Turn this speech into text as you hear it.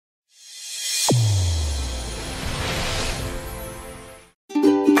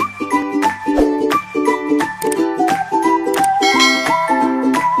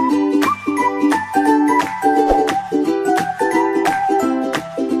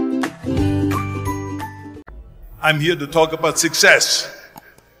I'm here to talk about success.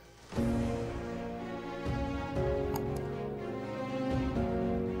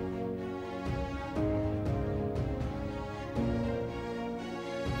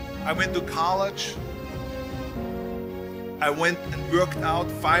 I went to college. I went and worked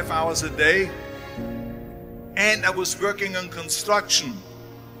out 5 hours a day, and I was working on construction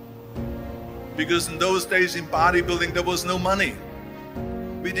because in those days in bodybuilding there was no money.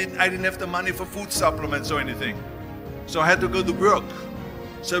 I didn't have the money for food supplements or anything, so I had to go to work.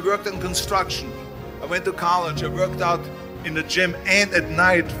 So I worked on construction. I went to college. I worked out in the gym, and at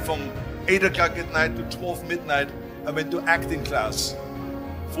night from 8 o'clock at night to 12 midnight I went to acting class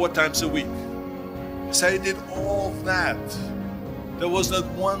 4 times a week. So I did all of that. There was not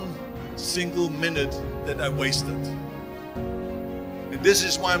one single minute that I wasted. And this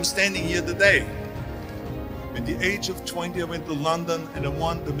is why I'm standing here today. At the age of 20, I went to London and I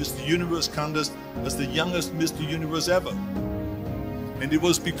won the Mr. Universe contest as the youngest Mr. Universe ever. And it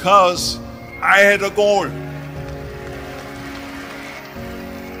was because I had a goal.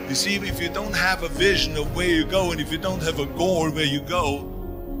 You see, if you don't have a vision of where you go, and if you don't have a goal where you go,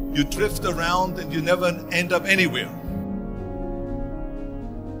 you drift around and you never end up anywhere.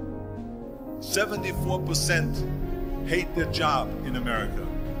 74% hate their job in America.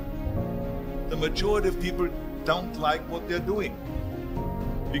 The majority of people don't like what they're doing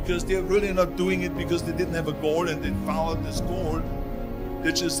because they're really not doing it because they didn't have a goal and they followed this goal.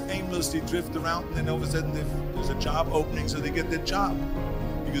 They just aimlessly drift around, and then all of a sudden there's a job opening, so they get their job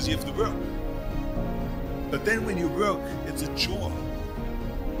because you have to work. But then when you work, it's a chore.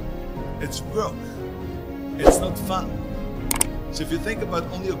 It's work. It's not fun. So if you think about,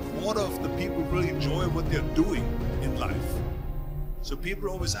 only a quarter of the people really enjoy what they're doing in life. So people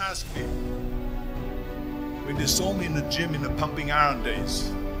always ask me, when they saw me in the gym in the pumping iron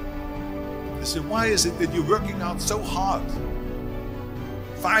days, they said, why is it that you're working out so hard?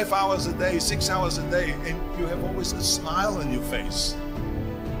 5 hours a day, 6 hours a day, and you have always a smile on your face.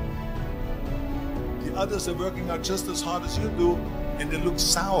 The others are working out just as hard as you do, and they look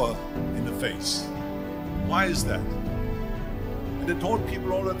sour in the face. Why is that? And I told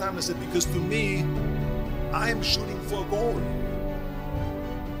people all the time, I said, because to me, I'm shooting for a goal.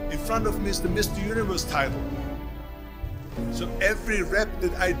 In front of me is the Mr. Universe title. So every rep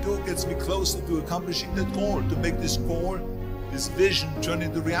that I do gets me closer to accomplishing that goal, to make this goal, this vision turn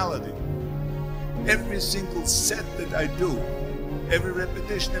into reality. Every single set that I do, every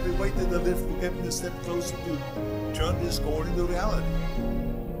repetition, every weight that I lift will get me a step closer to turn this goal into reality.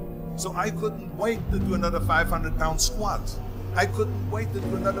 So I couldn't wait to do another 500-pound squat. I couldn't wait to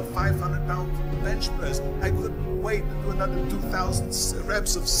do another 500-pound bench press. I couldn't wait to do another 2,000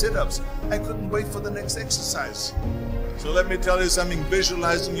 reps of sit-ups. I couldn't wait for the next exercise. So let me tell you something,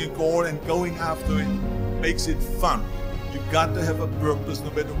 visualizing your goal and going after it makes it fun. You got to have a purpose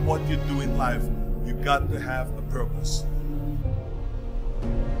no matter what you do in life. You got to have a purpose.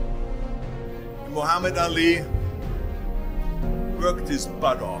 Muhammad Ali worked his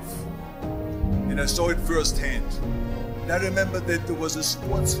butt off, and I saw it firsthand. And I remember that there was a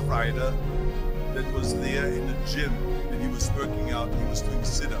sports writer that was there in the gym, and he was working out, he was doing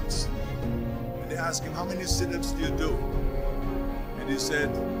sit-ups. And they asked him, how many sit-ups do you do? And he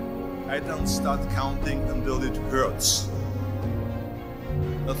said, I don't start counting until it hurts.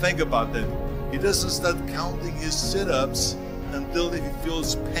 Now think about that. He doesn't start counting his sit-ups until he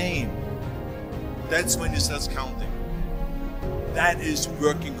feels pain. That's when he starts counting. That is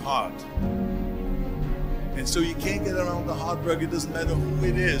working hard. And so you can't get around the hard work. It doesn't matter who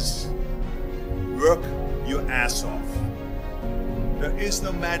it is. Work your ass off. There is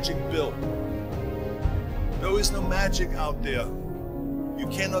no magic pill. There is no magic out there. You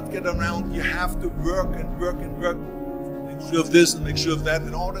cannot get around. You have to work and work and work. Make sure of this and make sure of that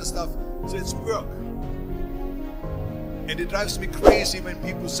and all that stuff. So it's work. And it drives me crazy when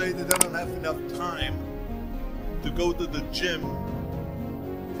people say that they don't have enough time to go to the gym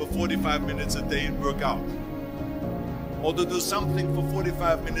for 45 minutes a day and work out. Or to do something for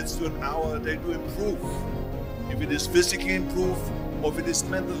 45 minutes to an hour a day to improve. If it is physically improve, or if it is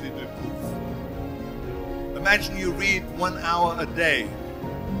mentally to improve. Imagine you read 1 hour a day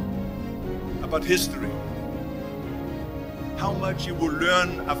about history. How much you will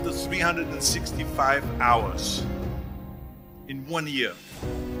learn after 365 hours in 1 year.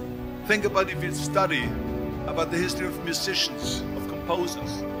 Think about if you study about the history of musicians, of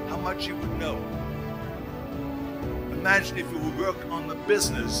composers, how much you would know. Imagine if you would work on a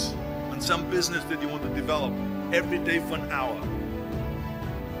business, on some business that you want to develop every day for an hour.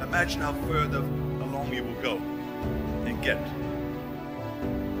 Imagine how further along you will go and get.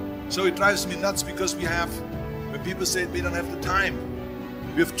 So it drives me nuts because we have When people say we don't have the time,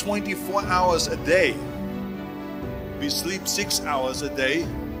 we have 24 hours a day. We sleep 6 hours a day,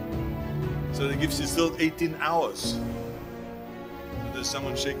 so that gives you still 18 hours. And there's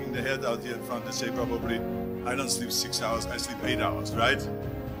someone shaking their head out here in front. They say probably, I don't sleep 6 hours, I sleep 8 hours, right?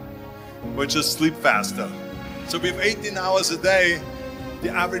 But just sleep faster. So we have 18 hours a day.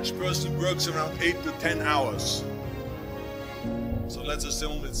 The average person works around 8 to 10 hours. So let's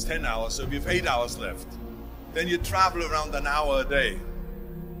assume it's 10 hours, so we have 8 hours left. Then you travel around an hour a day,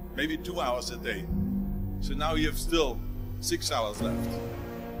 maybe 2 hours a day. So now you have still 6 hours left.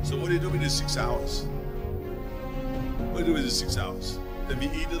 So what do you do with the 6 hours? What do you do with the 6 hours? Then we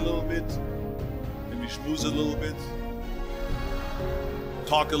eat a little bit, then we schmooze a little bit,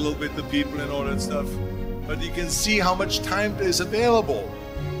 talk a little bit to people and all that stuff. But you can see how much time there is available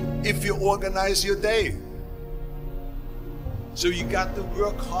if you organize your day. So you got to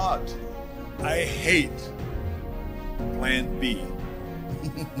work hard. I hate plan B.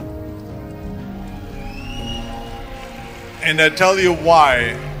 And I tell you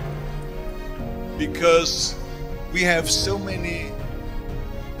why. Because we have so many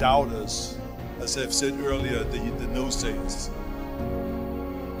doubters, as I've said earlier, the no-sayers.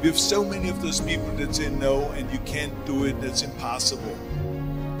 We have so many of those people that say no and you can't do it, that's impossible.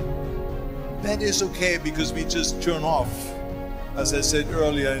 That is okay because we just turn off, as I said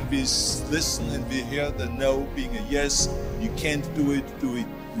earlier, and we listen and we hear the no being a yes. You can't do it, you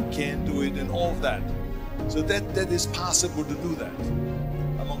can't do it, and all of that. So that is possible to do that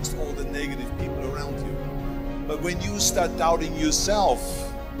amongst all the negative people around you. But when you start doubting yourself,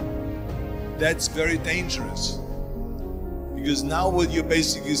 that's very dangerous. Because now what you're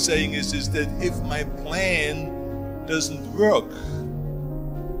basically saying is that if my plan doesn't work,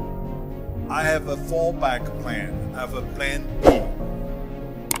 I have a fallback plan. I have a plan B.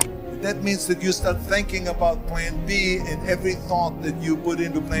 That means that you start thinking about plan B, and every thought that you put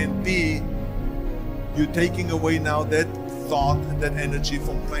into plan B, you're taking away now that thought and that energy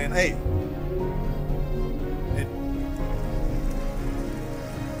from plan A.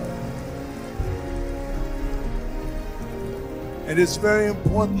 And it's very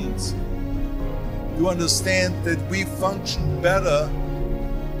important to understand that we function better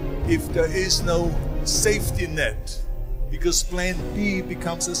if there is no safety net, because plan B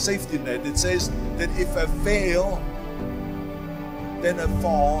becomes a safety net. It says that if I fail, then I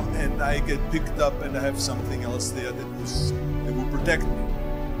fall and I get picked up and I have something else there that will protect me.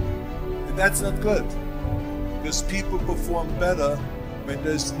 And that's not good, because people perform better when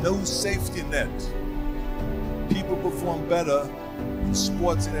there's no safety net. People perform better in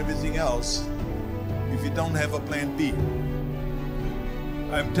sports and everything else if you don't have a plan B.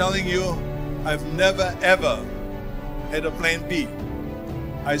 I'm telling you, I've never ever had a plan B.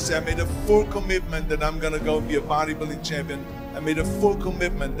 I made a full commitment that I'm gonna go be a bodybuilding champion. I made a full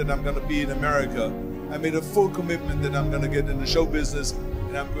commitment that I'm gonna be in America. I made a full commitment that I'm gonna get in the show business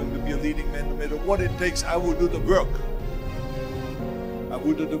and I'm going to be a leading man. No matter what it takes, I will do the work. I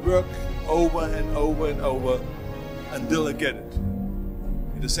will do the work over and over and over until I get it.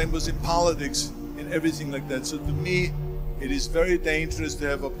 And the same was in politics and everything like that. So to me, it is very dangerous to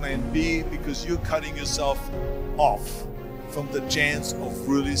have a plan B, because you're cutting yourself off from the chance of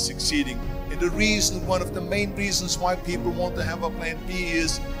really succeeding. And the reason, one of the main reasons why people want to have a plan B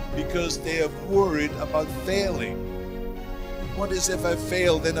is because they are worried about failing. What is if I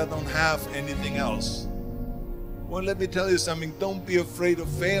fail, then I don't have anything else? Well, let me tell you something, don't be afraid of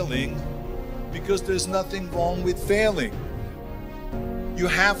failing, because there's nothing wrong with failing. You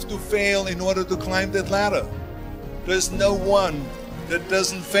have to fail in order to climb that ladder. There's no one that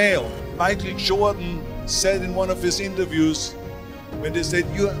doesn't fail. Michael Jordan said in one of his interviews, when they said,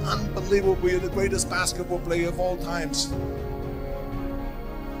 "You're unbelievable, you're the greatest basketball player of all times."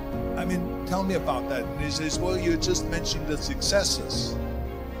 I mean, tell me about that. And he says, well, you just mentioned the successes.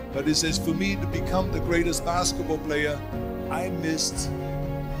 But he says, for me to become the greatest basketball player, I missed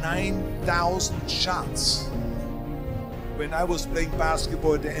 9,000 shots when I was playing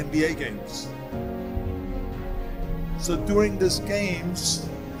basketball at the NBA games. So during these games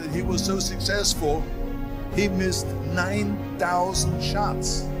that he was so successful, he missed 9,000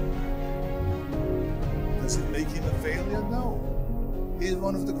 shots. Does it make him a failure? No. He's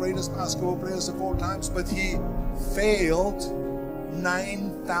one of the greatest basketball players of all times, but he failed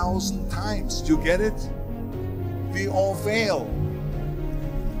 9,000 times. Do you get it? We all fail.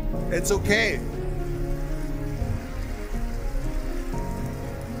 It's okay.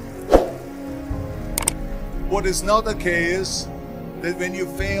 What is not okay is that when you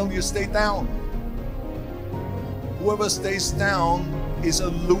fail, you stay down. Whoever stays down is a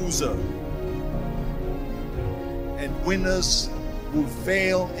loser. And winners will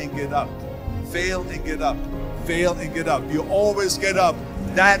fail and get up. Fail and get up. Fail and get up. You always get up.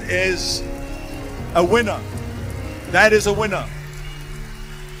 That is a winner. That is a winner.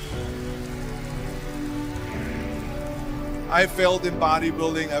 I failed in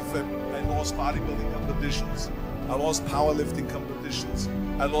bodybuilding. I lost bodybuilding competitions. I lost powerlifting competitions.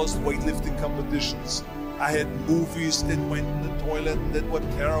 I lost weightlifting competitions. I had movies that went in the toilet that were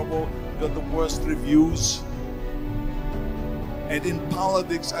terrible, got the worst reviews. And in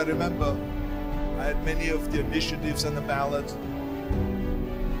politics, I remember I had many of the initiatives on the ballot,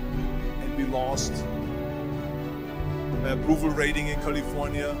 and we lost. My approval rating in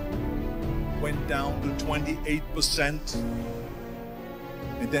California went down to 28%,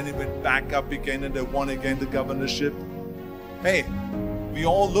 and then it went back up again, and I won again the governorship. Hey, we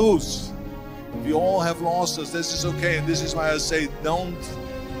all lose. We all have losses. This is okay, and this is why I say don't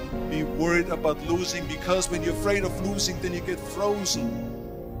be worried about losing, because when you're afraid of losing, then you get frozen.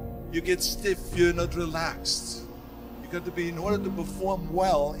 You get stiff, you're not relaxed. You got to be, in order to perform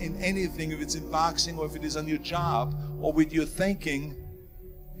well in anything, if it's in boxing or if it is on your job or with your thinking,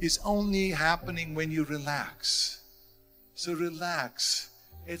 is only happening when you relax. So relax.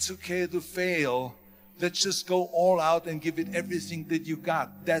 It's okay to fail. Let's just go all out and give it everything that you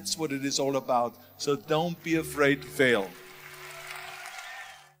got. That's what it is all about. So don't be afraid to fail.